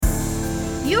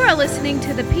You are listening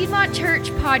to the Piedmont Church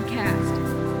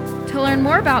podcast. To learn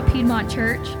more about Piedmont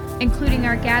Church, including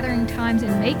our gathering times in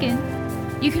Macon,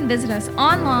 you can visit us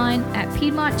online at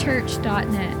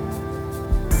piedmontchurch.net.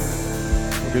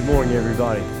 Good morning,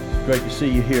 everybody. It's great to see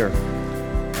you here.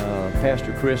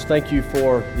 Pastor Chris, thank you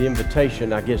for the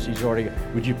invitation. I guess he's already,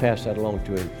 would you pass that along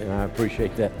to him? And I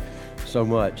appreciate that so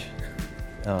much.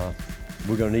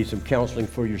 We're going to need some counseling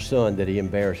for your son that he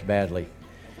embarrassed badly,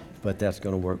 but that's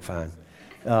going to work fine.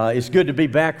 It's good to be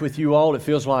back with you all. It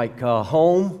feels like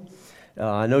home.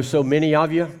 I know so many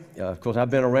of you. Of course,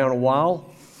 I've been around a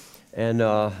while, and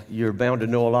you're bound to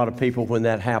know a lot of people when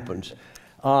that happens.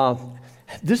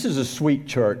 This is a sweet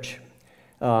church.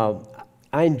 I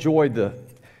enjoyed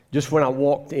just when I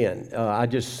walked in, I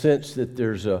just sensed that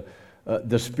there's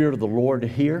the Spirit of the Lord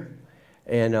here.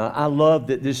 And I love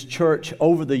that this church,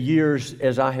 over the years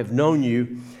as I have known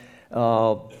you,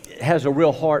 has a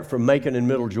real heart for Macon and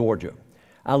Middle Georgia.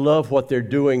 I love what they're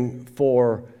doing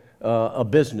for a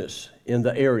business in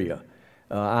the area.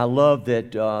 I love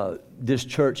that this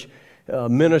church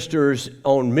ministers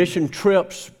on mission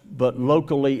trips, but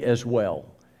locally as well.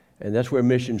 And that's where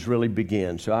missions really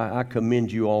begin. So I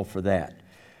commend you all for that.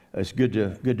 It's good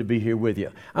to be here with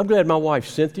you. I'm glad my wife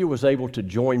Cynthia was able to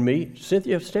join me.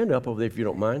 Cynthia, stand up over there if you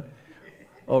don't mind.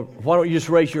 Or why don't you just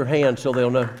raise your hand so they'll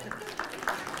know?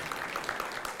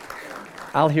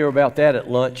 I'll hear about that at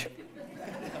lunch.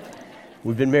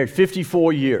 We've been married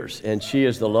 54 years, and she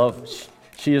is the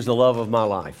love of my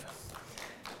life.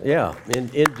 Yeah,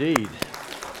 indeed.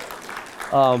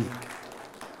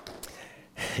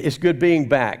 It's good being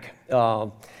back.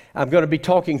 I'm going to be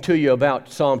talking to you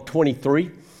about Psalm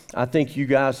 23. I think you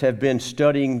guys have been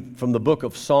studying from the book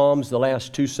of Psalms the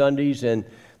last 2 Sundays, and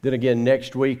then again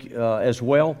next week as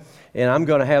well. And I'm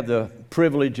going to have the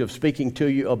privilege of speaking to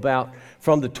you about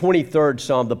from the 23rd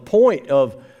Psalm. The point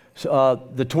of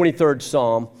the 23rd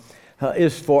Psalm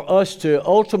is for us to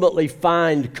ultimately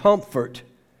find comfort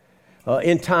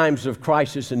in times of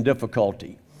crisis and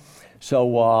difficulty.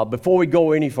 So before we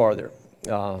go any farther,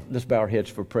 let's bow our heads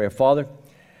for prayer. Father,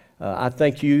 I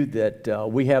thank you that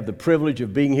we have the privilege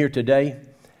of being here today.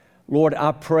 Lord,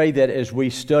 I pray that as we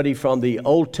study from the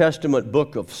Old Testament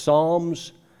book of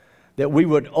Psalms, that we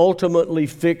would ultimately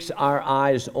fix our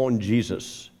eyes on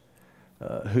Jesus,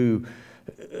 who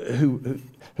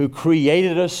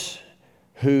created us,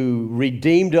 who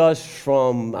redeemed us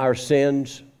from our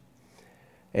sins,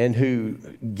 and who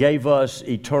gave us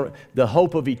the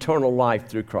hope of eternal life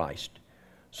through Christ.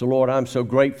 So, Lord, I'm so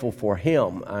grateful for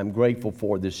Him. I'm grateful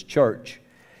for this church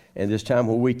and this time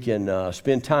where we can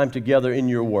spend time together in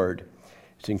your word.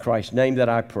 It's in Christ's name that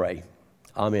I pray.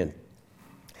 Amen.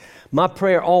 My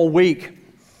prayer all week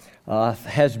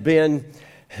has been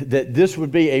that this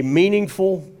would be a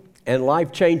meaningful and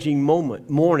life-changing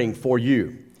morning for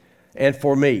you and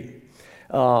for me.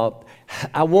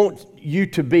 I want you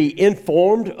to be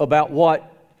informed about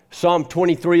what Psalm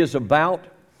 23 is about.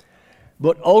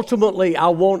 But ultimately, I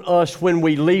want us, when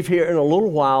we leave here in a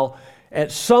little while,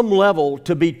 at some level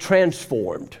to be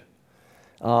transformed.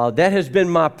 That has been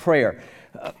my prayer.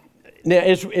 Now,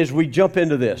 as we jump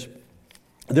into this,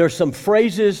 there are some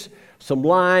phrases, some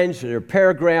lines, there are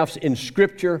paragraphs in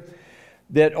Scripture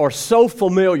that are so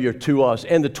familiar to us.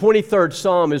 And the 23rd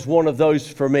Psalm is one of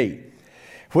those for me,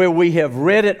 where we have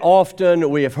read it often,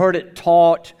 we have heard it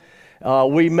taught,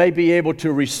 we may be able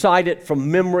to recite it from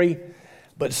memory.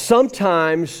 But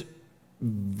sometimes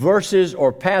verses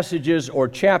or passages or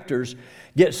chapters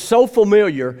get so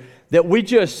familiar that we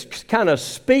just kind of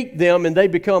speak them and they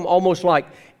become almost like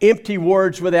empty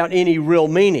words without any real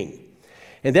meaning.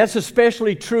 And that's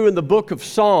especially true in the book of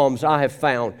Psalms, I have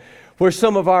found, where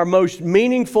some of our most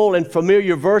meaningful and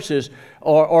familiar verses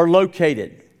are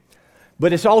located.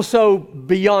 But it's also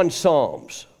beyond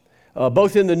Psalms,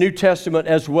 both in the New Testament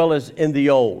as well as in the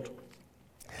Old.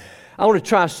 I want to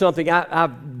try something.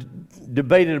 I've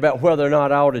debated about whether or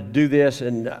not I ought to do this,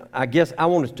 and I guess I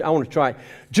want to try it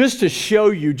just to show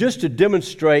you, just to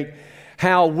demonstrate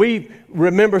how we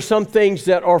remember some things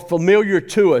that are familiar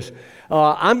to us.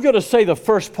 I'm going to say the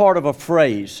first part of a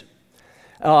phrase.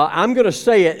 I'm going to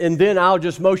say it, and then I'll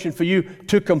just motion for you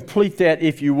to complete that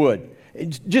if you would.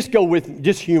 Just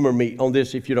humor me on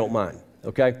this if you don't mind,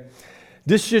 okay?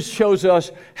 This just shows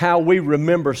us how we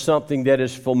remember something that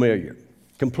is familiar.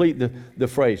 Complete the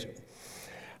phrase.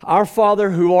 Our Father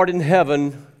who art in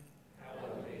heaven.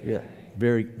 Yeah,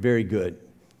 very, very good.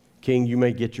 King, you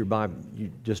may get your Bible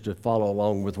just to follow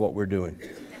along with what we're doing.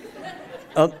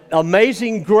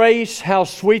 Amazing grace, how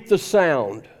sweet the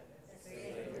sound.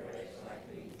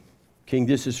 King,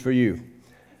 this is for you.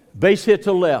 Base hit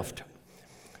to left.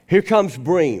 Here comes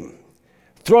Bream.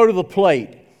 Throw to the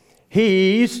plate.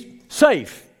 He's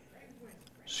safe.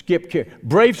 Skip care.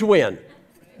 Braves win.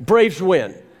 Braves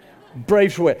win.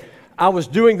 Braves win. I was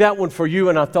doing that one for you,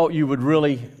 and I thought you would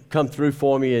really come through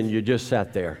for me, and you just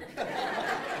sat there.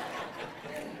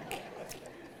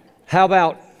 How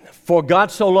about, for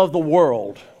God so loved the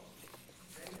world,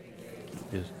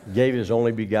 gave His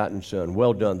only begotten Son.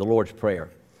 Well done, the Lord's Prayer.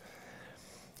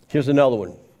 Here's another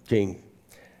one, King.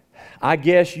 I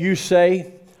guess you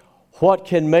say, what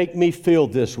can make me feel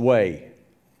this way?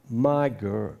 My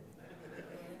girl.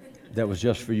 That was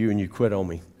just for you, and you quit on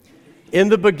me. In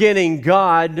the beginning,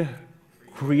 God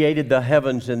created the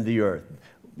heavens and the earth.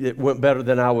 It went better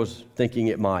than I was thinking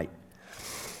it might.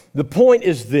 The point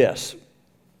is this.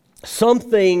 Some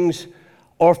things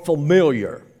are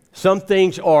familiar. Some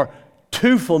things are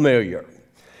too familiar.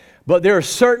 But there are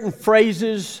certain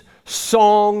phrases,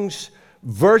 songs,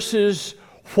 verses,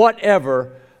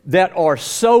 whatever, that are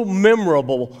so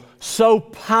memorable, so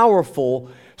powerful,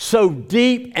 so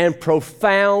deep and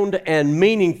profound and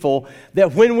meaningful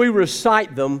that when we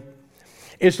recite them,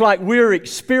 it's like we're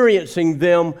experiencing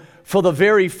them for the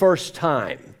very first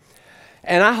time.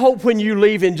 And I hope when you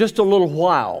leave in just a little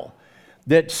while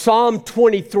that Psalm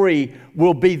 23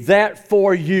 will be that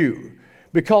for you.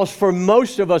 Because for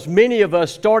most of us, many of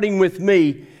us, starting with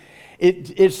me,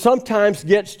 it sometimes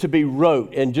gets to be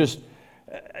rote and just,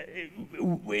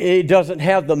 it doesn't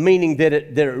have the meaning that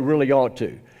it really ought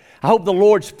to. I hope the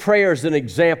Lord's Prayer is an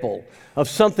example of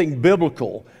something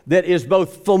biblical that is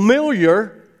both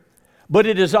familiar, but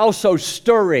it is also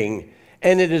stirring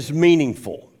and it is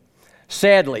meaningful.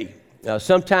 Sadly,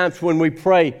 sometimes when we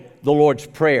pray the Lord's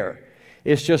Prayer,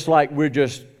 it's just like we're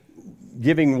just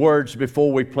giving words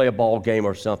before we play a ball game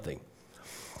or something.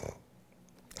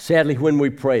 Sadly, when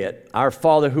we pray it, our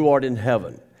Father who art in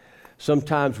heaven,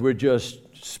 sometimes we're just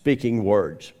speaking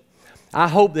words. I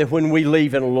hope that when we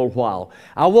leave in a little while,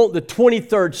 I want the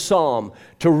 23rd Psalm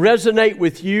to resonate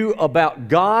with you about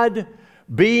God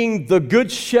being the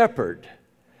good shepherd.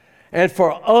 And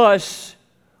for us,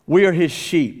 we are His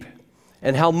sheep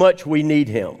and how much we need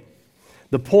Him.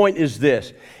 The point is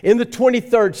this. In the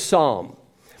 23rd Psalm,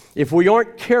 if we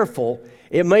aren't careful,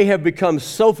 it may have become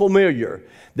so familiar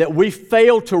that we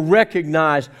fail to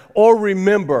recognize or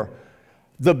remember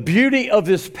the beauty of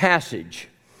this passage.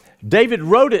 David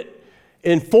wrote it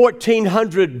in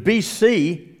 1400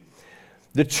 BC.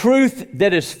 The truth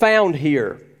that is found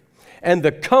here and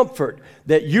the comfort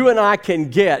that you and I can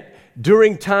get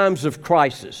during times of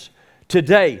crisis.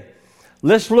 Today,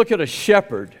 let's look at a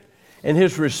shepherd and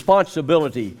his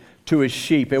responsibility to his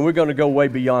sheep. And we're going to go way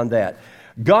beyond that.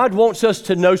 God wants us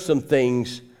to know some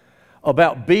things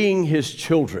about being His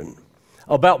children,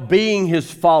 about being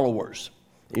His followers.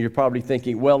 And you're probably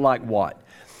thinking, well, like what?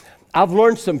 I've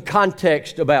learned some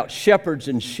context about shepherds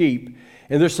and sheep,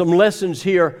 and there's some lessons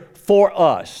here for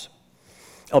us.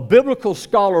 A biblical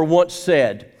scholar once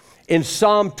said in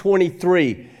Psalm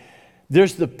 23,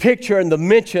 there's the picture and the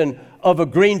mention of a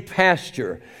green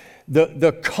pasture,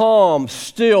 the calm,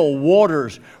 still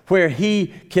waters where He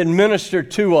can minister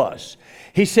to us.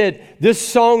 He said, this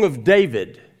song of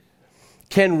David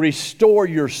can restore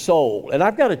your soul. And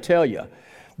I've got to tell you,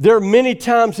 there are many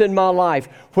times in my life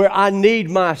where I need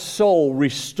my soul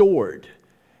restored.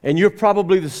 And you're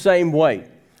probably the same way.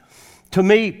 To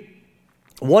me,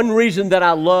 one reason that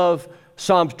I love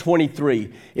Psalms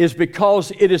 23 is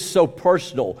because it is so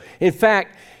personal. In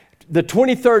fact, the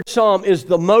 23rd Psalm is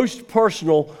the most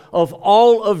personal of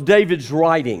all of David's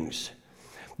writings.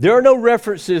 There are no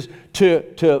references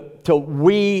to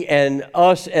we and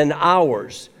us and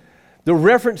ours. The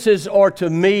references are to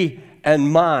me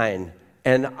and mine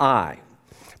and I.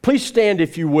 Please stand,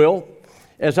 if you will,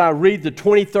 as I read the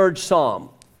 23rd Psalm.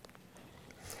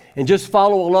 And just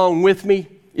follow along with me,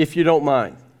 if you don't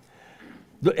mind.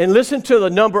 And listen to the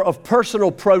number of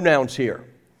personal pronouns here.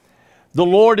 The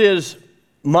Lord is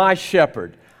my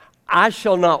shepherd. I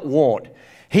shall not want.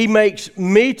 He makes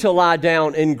me to lie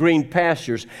down in green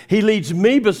pastures. He leads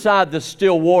me beside the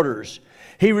still waters.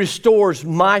 He restores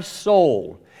my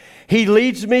soul. He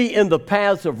leads me in the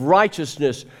paths of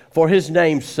righteousness for His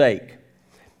name's sake.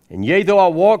 And yea, though I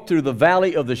walk through the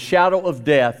valley of the shadow of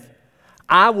death,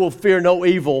 I will fear no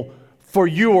evil, for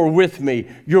you are with me.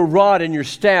 Your rod and your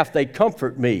staff, they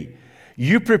comfort me.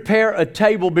 You prepare a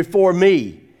table before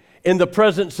me in the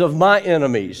presence of my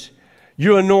enemies.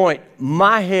 You anoint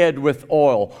my head with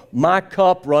oil. My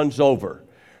cup runs over.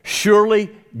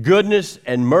 Surely goodness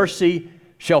and mercy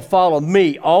shall follow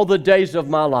me all the days of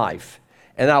my life,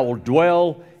 and I will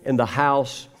dwell in the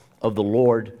house of the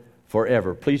Lord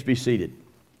forever. Please be seated.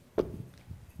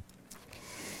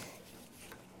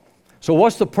 So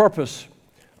what's the purpose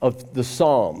of the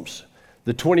Psalms?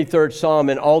 the 23rd Psalm,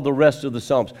 and all the rest of the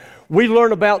Psalms. We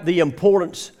learn about the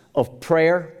importance of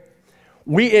prayer.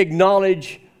 We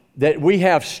acknowledge that we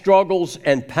have struggles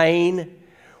and pain.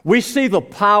 We see the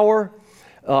power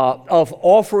of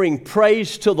offering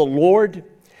praise to the Lord,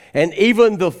 and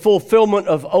even the fulfillment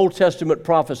of Old Testament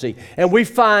prophecy. And we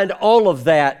find all of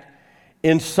that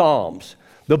in Psalms.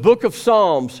 The book of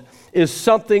Psalms is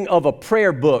something of a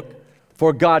prayer book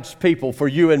for God's people, for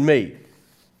you and me.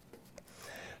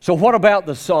 So what about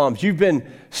the Psalms? You've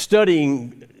been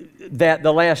studying that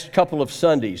the last couple of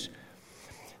Sundays.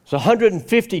 It's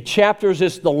 150 chapters.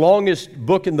 It's the longest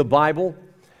book in the Bible.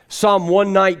 Psalm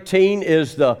 119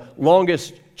 is the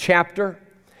longest chapter.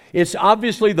 It's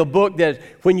obviously the book that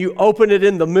when you open it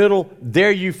in the middle,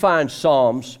 there you find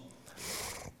Psalms.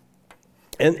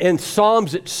 And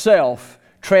Psalms itself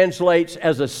translates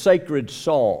as a sacred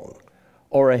song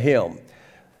or a hymn.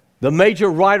 The major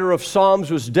writer of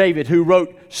Psalms was David, who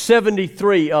wrote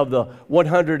 73 of the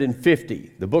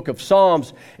 150. The book of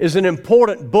Psalms is an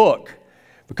important book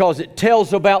because it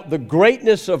tells about the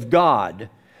greatness of God.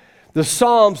 The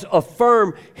Psalms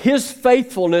affirm His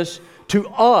faithfulness to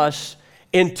us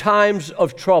in times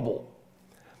of trouble.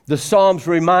 The Psalms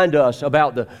remind us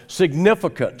about the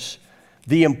significance,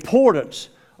 the importance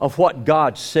of what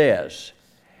God says.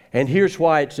 And here's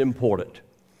why it's important.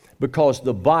 Because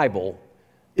the Bible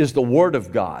is the Word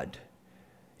of God,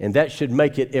 and that should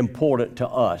make it important to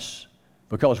us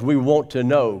because we want to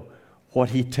know what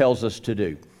He tells us to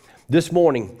do. This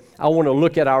morning, I want to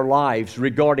look at our lives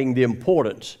regarding the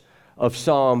importance of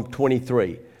Psalm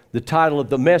 23. The title of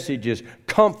the message is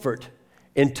Comfort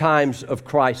in Times of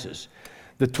Crisis.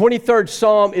 The 23rd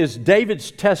Psalm is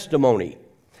David's testimony.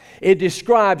 It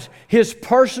describes his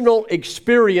personal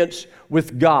experience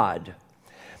with God.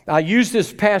 I use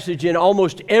this passage in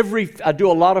I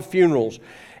do a lot of funerals,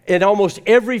 in almost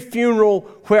every funeral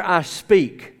where I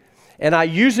speak. And I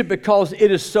use it because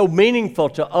it is so meaningful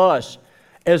to us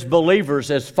as believers,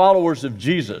 as followers of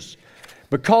Jesus,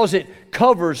 because it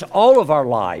covers all of our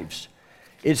lives.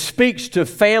 It speaks to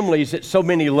families at so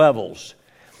many levels.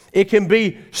 It can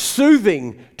be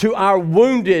soothing to our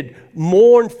wounded,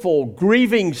 mournful,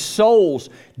 grieving souls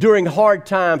during hard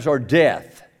times or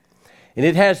death. And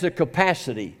it has the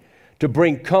capacity to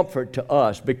bring comfort to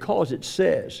us because it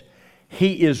says,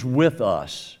 He is with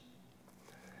us.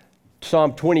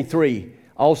 Psalm 23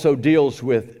 also deals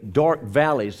with dark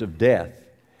valleys of death.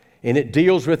 And it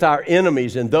deals with our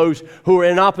enemies and those who are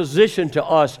in opposition to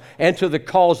us and to the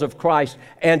cause of Christ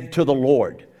and to the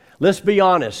Lord. Let's be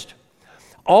honest.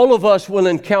 All of us will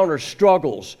encounter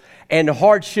struggles and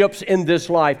hardships in this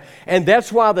life. And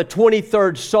that's why the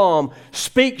 23rd Psalm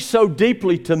speaks so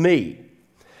deeply to me.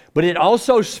 But it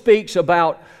also speaks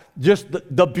about just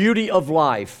the beauty of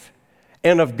life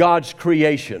and of God's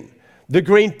creation, the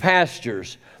green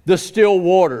pastures, the still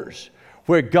waters,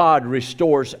 where God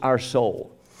restores our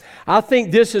soul. I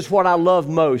think this is what I love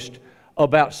most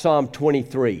about Psalm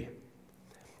 23.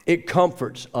 It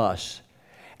comforts us,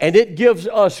 and it gives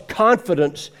us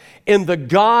confidence in the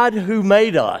God who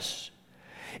made us.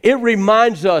 It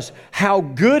reminds us how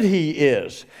good He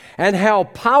is and how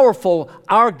powerful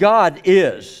our God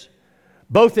is,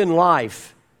 both in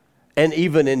life and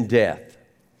even in death.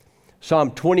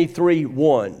 Psalm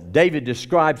 23:1, David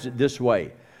describes it this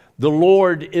way: "The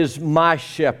Lord is my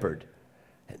shepherd,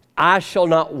 I shall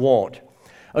not want."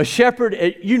 A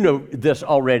shepherd, you know this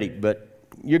already, but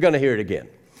you're going to hear it again.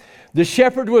 The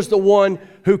shepherd was the one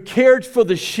who cared for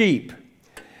the sheep,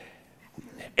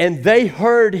 and they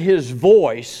heard his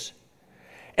voice,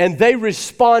 and they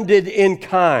responded in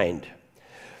kind.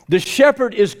 The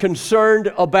shepherd is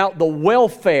concerned about the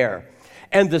welfare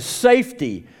and the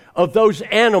safety of those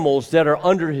animals that are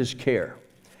under his care.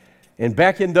 And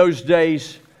back in those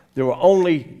days, there were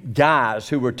only guys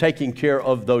who were taking care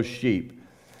of those sheep.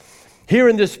 Here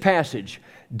in this passage,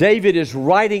 David is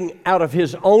writing out of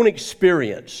his own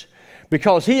experience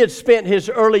because he had spent his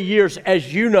early years,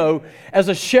 as you know, as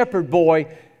a shepherd boy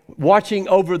watching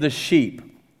over the sheep.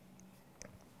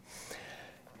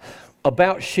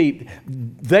 About sheep,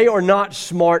 they are not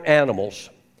smart animals.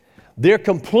 They're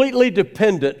completely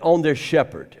dependent on their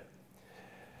shepherd.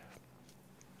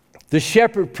 The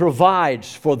shepherd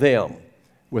provides for them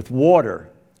with water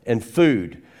and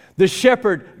food. The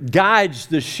shepherd guides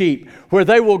the sheep where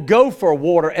they will go for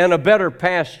water and a better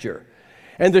pasture.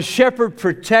 And the shepherd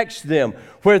protects them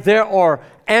where there are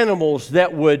animals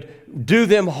that would do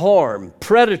them harm,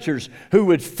 predators who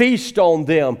would feast on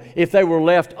them if they were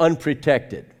left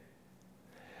unprotected.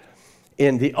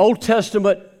 In the Old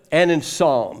Testament and in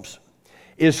Psalms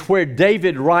is where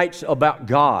David writes about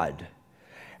God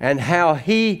and how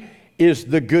He is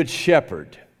the good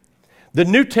shepherd. The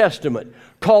New Testament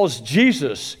calls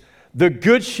Jesus the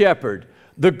Good Shepherd,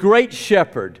 the Great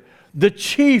Shepherd, the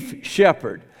Chief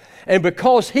Shepherd. And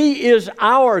because He is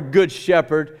our Good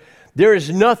Shepherd, there is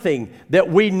nothing that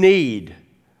we need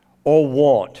or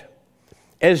want.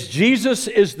 As Jesus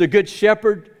is the Good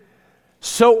Shepherd,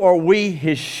 so are we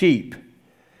His sheep.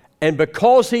 And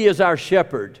because He is our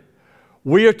shepherd,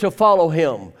 we are to follow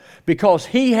Him because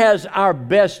He has our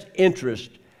best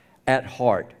interest at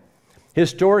heart.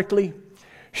 Historically,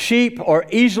 sheep are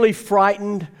easily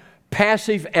frightened,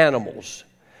 passive animals.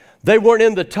 They weren't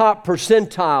in the top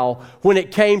percentile when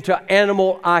it came to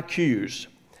animal IQs.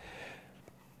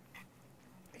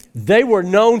 They were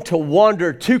known to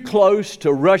wander too close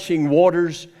to rushing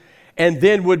waters and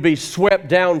then would be swept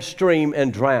downstream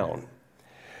and drown.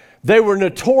 They were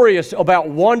notorious about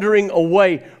wandering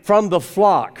away from the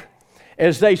flock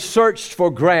as they searched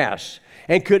for grass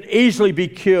and could easily be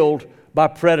killed by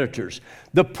predators.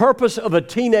 The purpose of a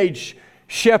teenage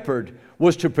shepherd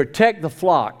was to protect the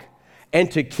flock and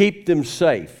to keep them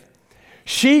safe.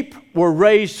 Sheep were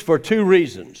raised for two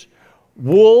reasons: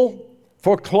 wool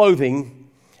for clothing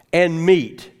and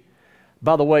meat.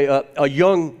 By the way, a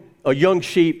young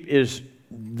sheep is,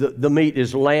 the meat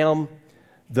is lamb.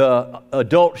 The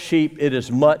adult sheep, it is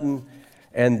mutton,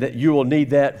 and that you will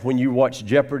need that when you watch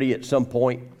Jeopardy at some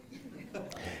point.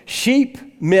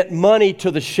 Sheep meant money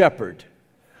to the shepherd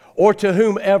or to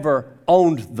whomever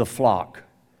owned the flock.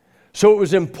 So it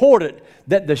was important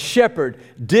that the shepherd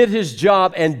did his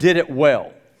job and did it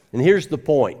well. And here's the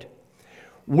point.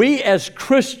 We as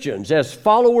Christians, as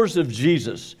followers of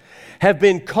Jesus, have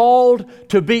been called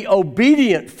to be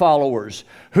obedient followers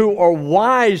who are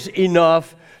wise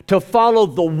enough to follow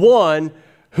the one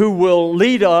who will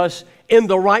lead us in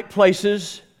the right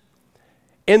places,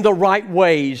 in the right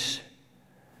ways,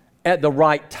 at the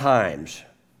right times.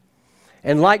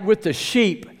 And like with the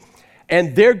sheep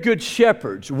and their good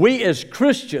shepherds, we as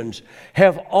Christians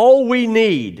have all we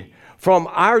need from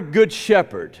our good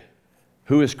shepherd,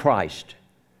 who is Christ.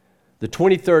 The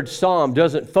 23rd Psalm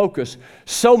doesn't focus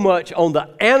so much on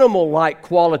the animal-like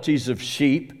qualities of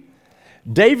sheep.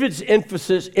 David's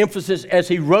emphasis as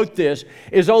he wrote this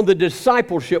is on the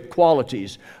discipleship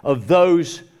qualities of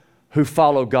those who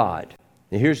follow God.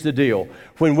 And here's the deal.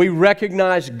 When we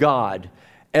recognize God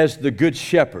as the Good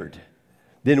Shepherd,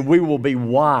 then we will be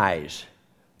wise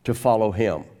to follow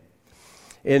Him.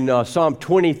 In Psalm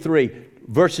 23,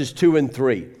 verses 2 and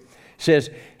 3,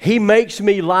 says, He makes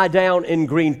me lie down in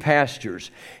green pastures.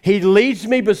 He leads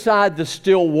me beside the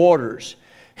still waters.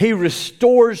 He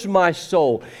restores my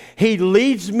soul. He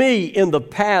leads me in the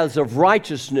paths of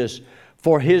righteousness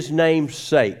for His name's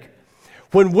sake.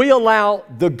 When we allow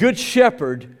the Good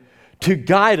Shepherd to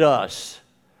guide us,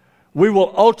 we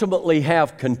will ultimately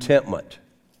have contentment.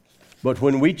 But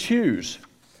when we choose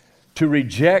to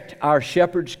reject our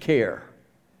shepherd's care,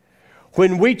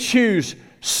 when we choose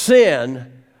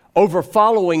sin over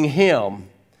following Him,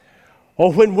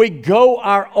 or when we go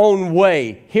our own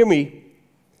way, hear me,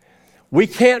 we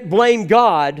can't blame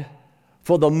God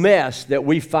for the mess that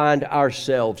we find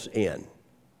ourselves in.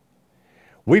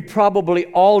 We probably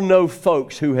all know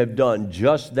folks who have done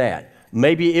just that.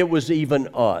 Maybe it was even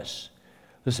us.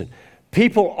 Listen,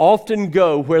 people often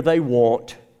go where they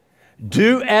want,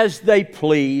 do as they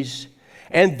please,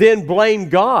 and then blame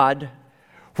God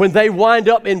when they wind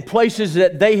up in places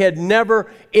that they had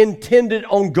never intended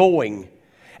on going,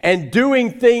 and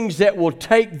doing things that will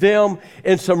take them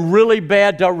in some really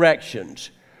bad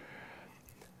directions.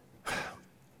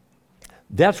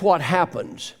 That's what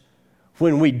happens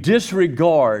when we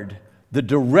disregard the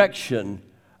direction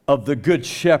of the Good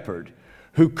Shepherd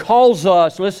who calls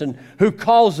us, listen, who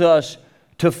calls us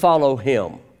to follow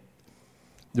Him.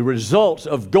 The results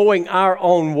of going our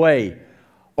own way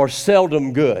are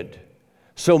seldom good.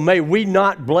 So may we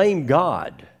not blame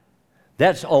God.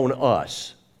 That's on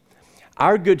us.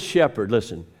 Our Good Shepherd,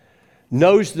 listen,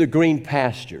 knows the green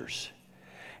pastures,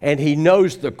 and He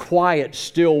knows the quiet,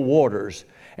 still waters,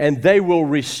 and they will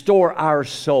restore our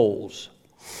souls.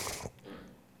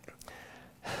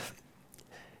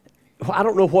 I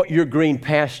don't know what your green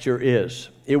pasture is.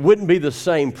 It wouldn't be the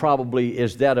same probably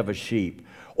as that of a sheep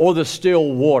or the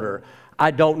still water.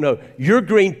 I don't know. Your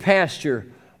green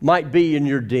pasture might be in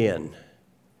your den,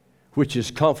 which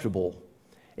is comfortable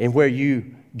and where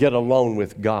you get alone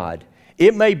with God.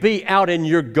 It may be out in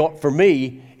for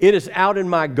me, it is out in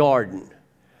my garden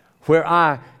where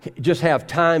I just have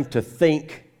time to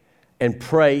think and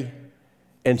pray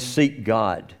and seek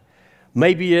God.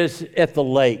 Maybe it's at the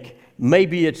lake.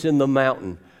 Maybe it's in the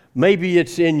mountain. Maybe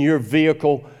it's in your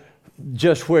vehicle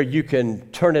just where you can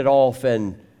turn it off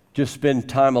and Just spend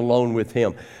time alone with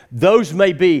Him. Those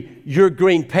may be your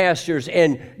green pastures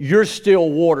and your still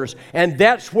waters, and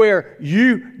that's where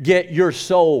you get your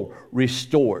soul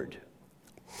restored.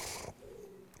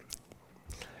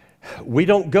 We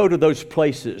don't go to those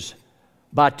places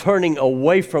by turning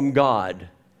away from God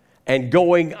and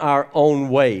going our own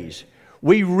ways.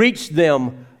 We reach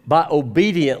them by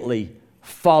obediently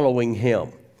following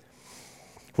Him.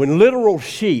 When literal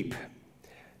sheep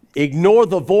ignore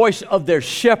the voice of their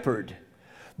shepherd,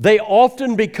 they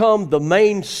often become the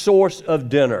main source of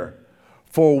dinner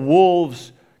for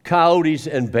wolves, coyotes,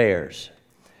 and bears.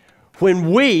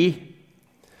 When we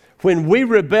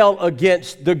rebel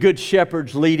against the Good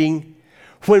Shepherd's leading,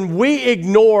 when we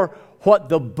ignore what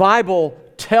the Bible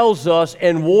tells us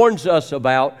and warns us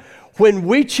about, when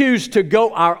we choose to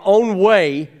go our own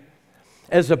way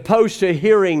as opposed to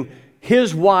hearing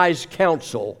His wise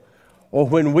counsel, or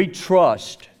when we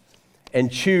trust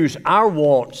and choose our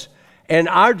wants and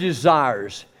our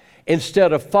desires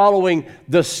instead of following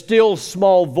the still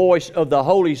small voice of the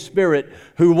Holy Spirit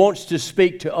who wants to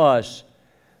speak to us,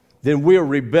 then we're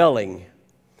rebelling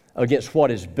against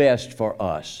what is best for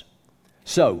us.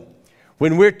 So,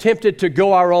 when we're tempted to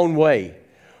go our own way,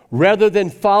 rather than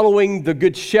following the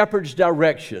Good Shepherd's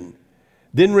direction,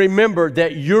 then remember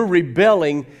that you're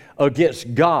rebelling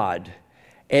against God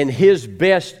and His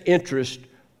best interest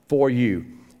for you.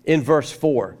 In verse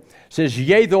 4, it says,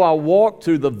 "Yea, though I walk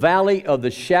through the valley of the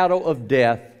shadow of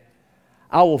death,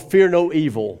 I will fear no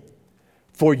evil,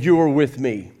 for you are with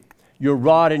me. Your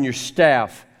rod and your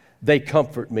staff, they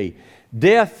comfort me."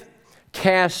 Death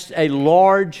casts a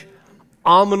large,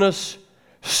 ominous,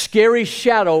 scary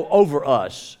shadow over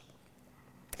us,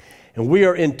 and we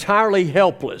are entirely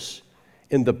helpless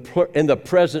in the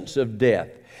presence of death.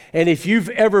 And if you've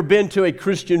ever been to a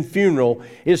Christian funeral,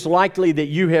 it's likely that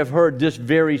you have heard this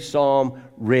very psalm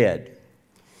read.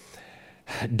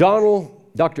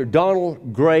 Dr.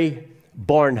 Donald Gray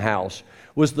Barnhouse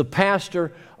was the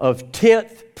pastor of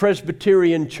 10th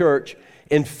Presbyterian Church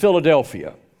in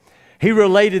Philadelphia. He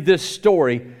related this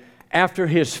story after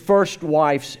his first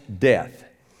wife's death.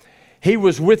 He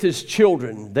was with his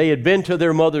children. They had been to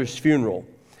their mother's funeral,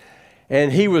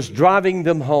 and he was driving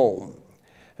them home.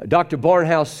 Dr.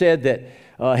 Barnhouse said that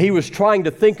he was trying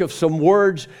to think of some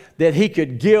words that he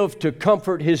could give to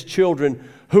comfort his children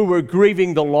who were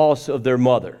grieving the loss of their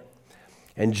mother.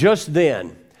 And just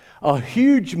then, a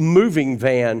huge moving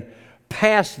van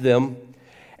passed them,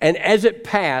 and as it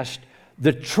passed,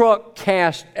 the truck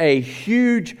cast a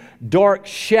huge dark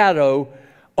shadow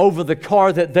over the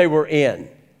car that they were in.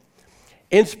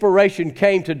 Inspiration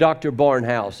came to Dr.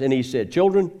 Barnhouse, and he said,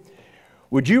 "Children,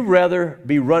 would you rather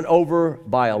be run over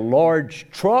by a large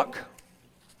truck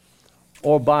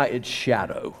or by its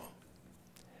shadow?"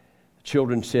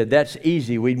 Children said, "That's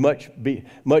easy. We'd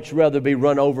much rather be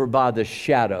run over by the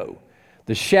shadow.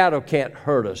 The shadow can't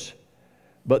hurt us,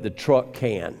 but the truck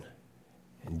can."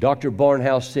 And Dr.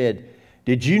 Barnhouse said,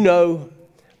 "Did you know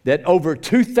that over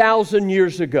 2,000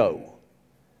 years ago,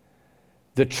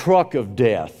 the truck of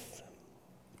death,"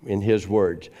 in his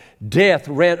words, death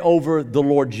ran over the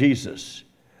Lord Jesus.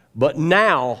 But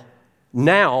now,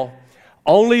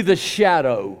 only the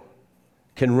shadow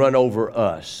can run over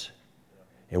us.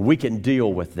 And we can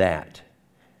deal with that.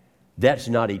 That's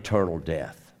not eternal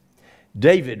death.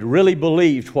 David really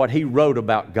believed what he wrote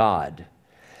about God.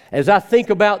 As I think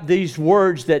about these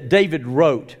words that David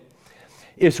wrote,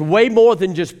 it's way more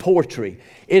than just poetry.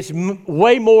 It's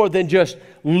way more than just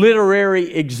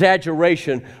literary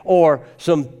exaggeration or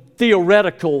some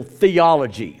theoretical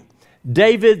theology.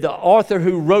 David, the author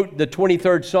who wrote the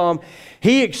 23rd Psalm,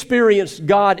 he experienced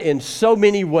God in so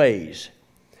many ways.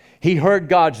 He heard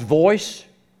God's voice.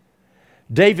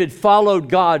 David followed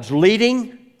God's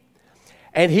leading,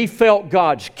 and he felt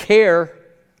God's care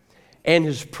and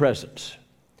His presence.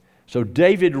 So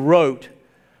David wrote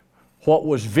what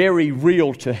was very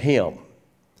real to him.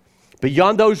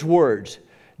 Beyond those words,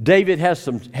 David had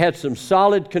some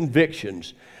solid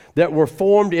convictions that were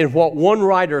formed in what one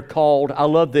writer called, I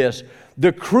love this,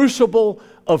 the crucible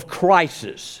of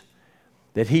crisis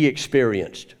that he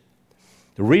experienced.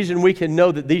 The reason we can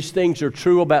know that these things are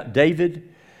true about David,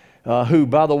 who,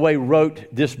 by the way, wrote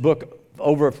this book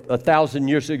over 1,000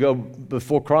 years ago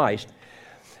before Christ,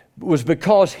 was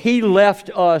because he left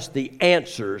us the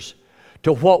answers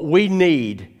to what we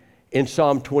need in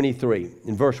Psalm 23.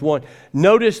 In verse 1,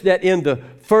 notice that in the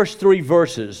first 3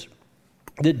 verses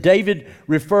that David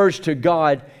refers to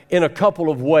God in a couple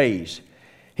of ways.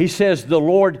 He says, the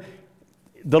Lord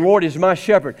is my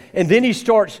shepherd. And then he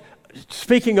starts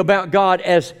speaking about God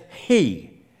as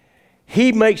He.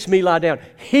 He makes me lie down.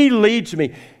 He leads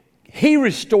me. He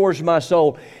restores my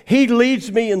soul. He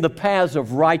leads me in the paths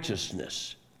of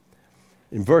righteousness.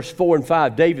 In verse 4 and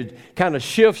 5, David kind of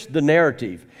shifts the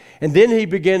narrative. And then he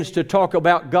begins to talk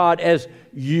about God as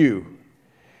you.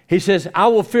 He says, I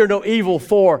will fear no evil,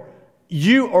 for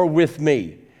you are with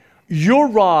me. Your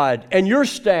rod and your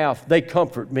staff, they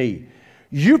comfort me.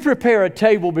 You prepare a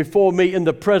table before me in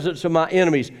the presence of my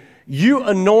enemies. You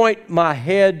anoint my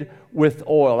head with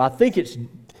oil. I think it's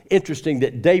interesting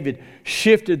that David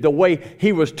shifted the way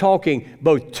he was talking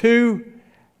both to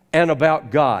and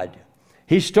about God.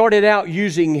 He started out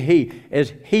using he,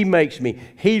 as he makes me,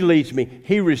 he leads me,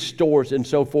 he restores, and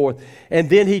so forth. And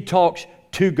then he talks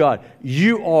to God.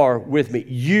 You are with me,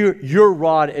 your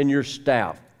rod and your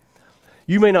staff.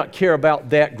 You may not care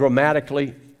about that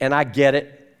grammatically, and I get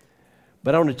it,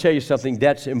 but I want to tell you something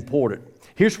that's important.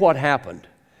 Here's what happened.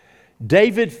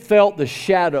 David felt the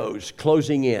shadows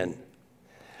closing in.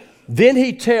 Then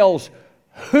he tells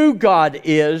who God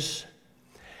is,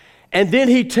 and then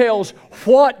he tells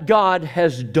what God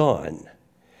has done.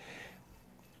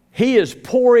 He is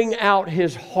pouring out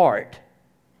his heart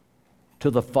to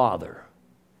the Father,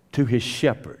 to his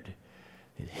shepherd.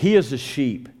 He is the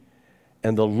sheep,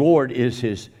 and the Lord is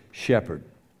his shepherd.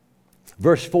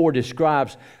 Verse 4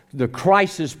 describes the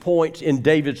crisis points in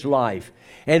David's life.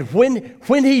 And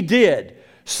when he did,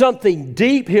 something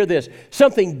deep, hear this,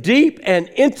 something deep and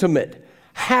intimate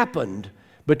happened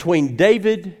between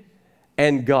David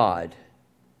and God.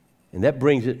 And that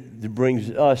brings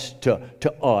us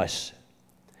to us.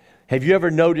 Have you ever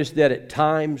noticed that at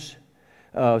times,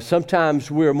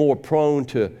 sometimes we're more prone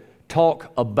to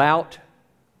talk about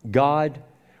God?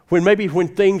 When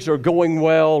things are going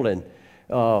well and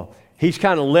He's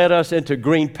kind of led us into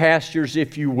green pastures,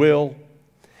 if you will.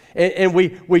 And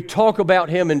we talk about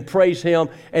Him and praise Him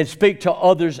and speak to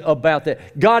others about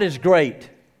that. God is great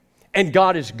and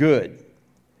God is good.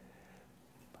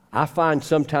 I find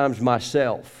sometimes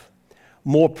myself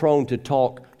more prone to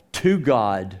talk to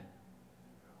God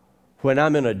when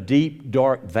I'm in a deep,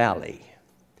 dark valley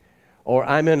or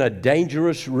I'm in a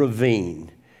dangerous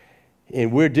ravine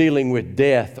and we're dealing with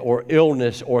death or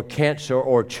illness or cancer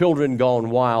or children gone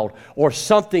wild or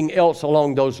something else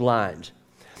along those lines.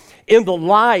 In the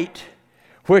light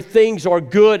where things are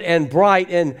good and bright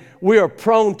and we are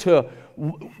prone to,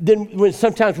 then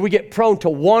sometimes we get prone to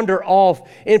wander off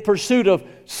in pursuit of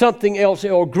something else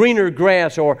or greener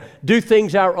grass or do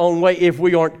things our own way if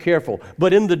we aren't careful.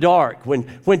 But in the dark,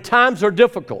 when times are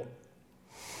difficult,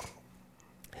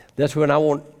 that's when I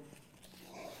want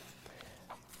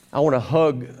to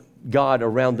hug God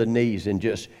around the knees and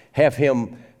just have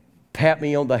Him pat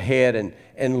me on the head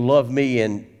and love me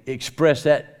and express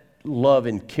that love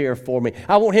and care for me.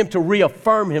 I want Him to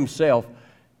reaffirm Himself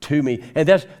to me. And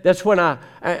that's when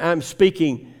I'm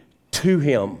speaking to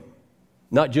Him,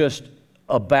 not just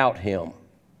about Him.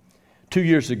 2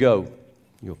 years ago,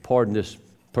 you'll pardon this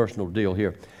personal deal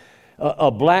here,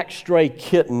 a black stray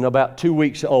kitten about 2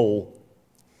 weeks old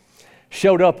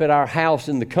showed up at our house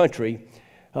in the country.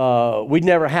 We'd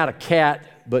never had a cat,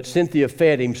 but Cynthia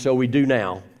fed him, so we do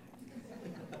now.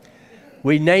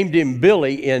 We named him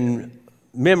Billy in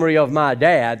memory of my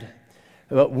dad,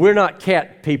 but we're not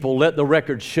cat people, let the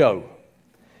record show.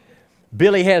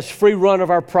 Billy has free run of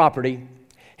our property.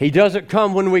 He doesn't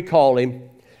come when we call him.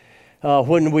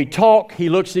 When we talk, he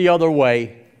looks the other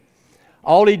way.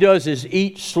 All he does is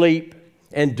eat, sleep,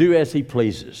 and do as he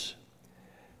pleases.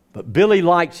 But Billy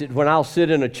likes it when I'll sit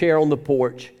in a chair on the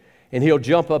porch and he'll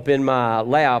jump up in my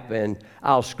lap and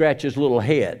I'll scratch his little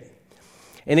head.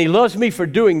 And he loves me for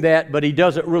doing that, but he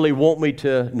doesn't really want me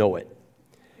to know it.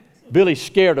 Billy's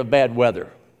scared of bad weather.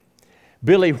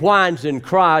 Billy whines and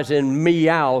cries and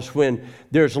meows when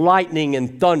there's lightning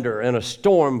and thunder and a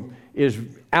storm is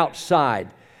outside.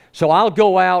 So I'll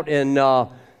go out and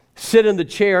sit in the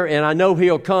chair and I know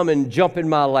he'll come and jump in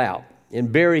my lap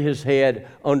and bury his head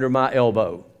under my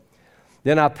elbow.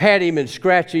 Then I pat him and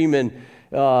scratch him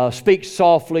and speak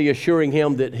softly, assuring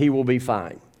him that he will be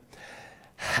fine.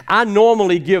 I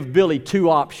normally give Billy two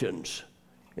options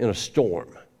in a storm.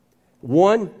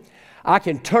 One, I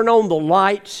can turn on the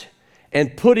lights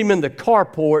and put him in the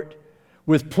carport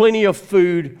with plenty of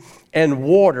food and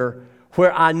water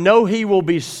where I know he will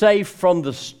be safe from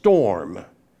the storm.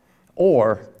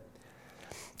 Or,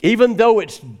 even though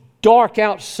it's dark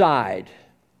outside,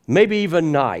 maybe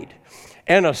even night,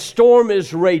 and a storm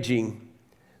is raging,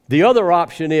 the other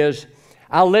option is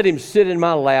I'll let him sit in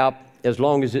my lap as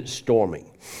long as it's storming.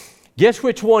 Guess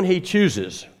which one he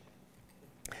chooses?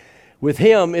 With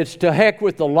him, it's to heck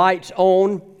with the lights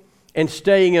on and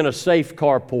staying in a safe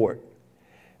carport.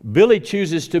 Billy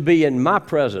chooses to be in my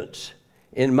presence,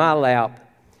 in my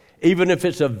lap, even if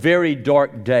it's a very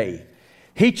dark day.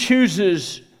 He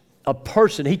chooses a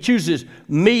person. He chooses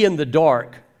me in the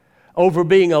dark over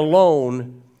being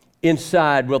alone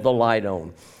inside with the light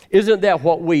on. Isn't that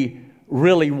what we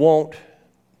really want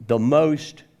the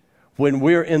most when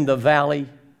we're in the valley?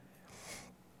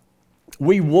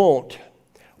 We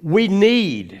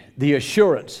need the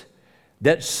assurance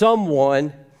that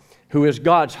someone who is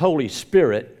God's Holy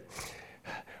Spirit,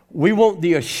 we want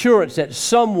the assurance that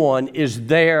someone is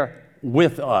there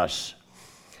with us.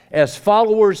 As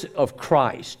followers of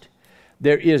Christ,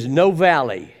 there is no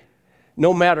valley,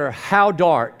 no matter how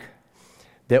dark,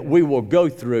 that we will go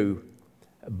through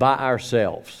by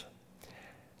ourselves.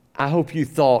 I hope you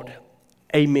thought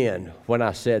amen when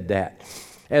I said that.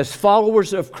 As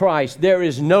followers of Christ, there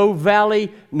is no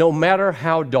valley, no matter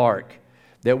how dark,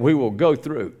 that we will go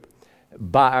through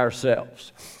by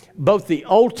ourselves. Both the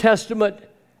Old Testament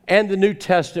and the New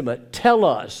Testament tell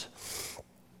us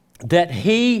that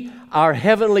He, our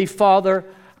Heavenly Father,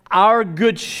 our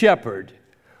Good Shepherd,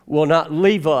 will not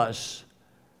leave us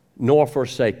nor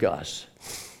forsake us.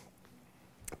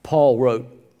 Paul wrote,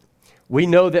 "We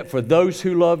know that for those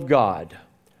who love God,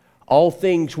 all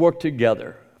things work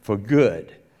together for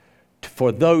good,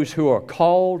 for those who are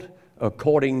called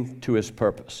according to His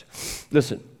purpose."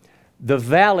 Listen, the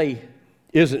valley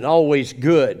isn't always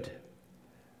good,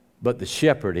 but the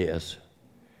shepherd is.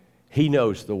 He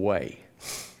knows the way.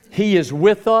 He is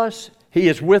with us. He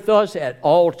is with us at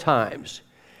all times.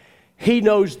 He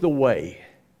knows the way,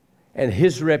 and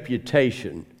His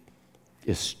reputation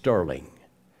is sterling.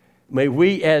 May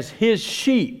we, as His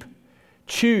sheep,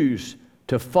 choose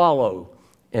to follow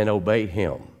and obey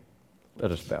Him.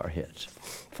 Let us bow our heads.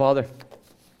 Father,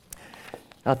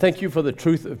 I thank You for the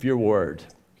truth of Your word.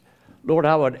 Lord,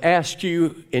 I would ask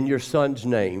You in Your Son's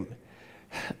name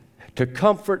to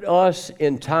comfort us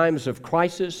in times of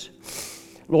crisis.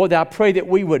 Lord, I pray that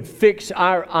we would fix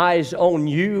our eyes on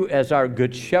You as our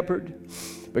good shepherd,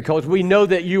 because we know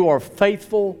that You are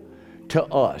faithful to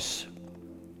us.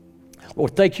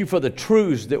 Lord, thank You for the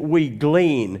truths that we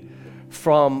glean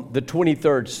from the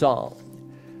 23rd Psalm.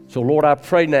 So, Lord, I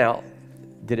pray now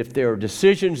that if there are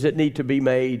decisions that need to be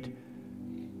made,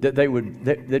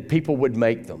 that people would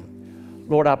make them.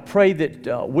 Lord, I pray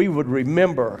that we would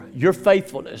remember Your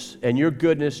faithfulness and Your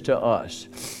goodness to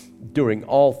us during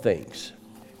all things.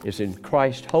 It's in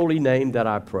Christ's holy name that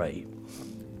I pray.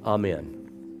 Amen.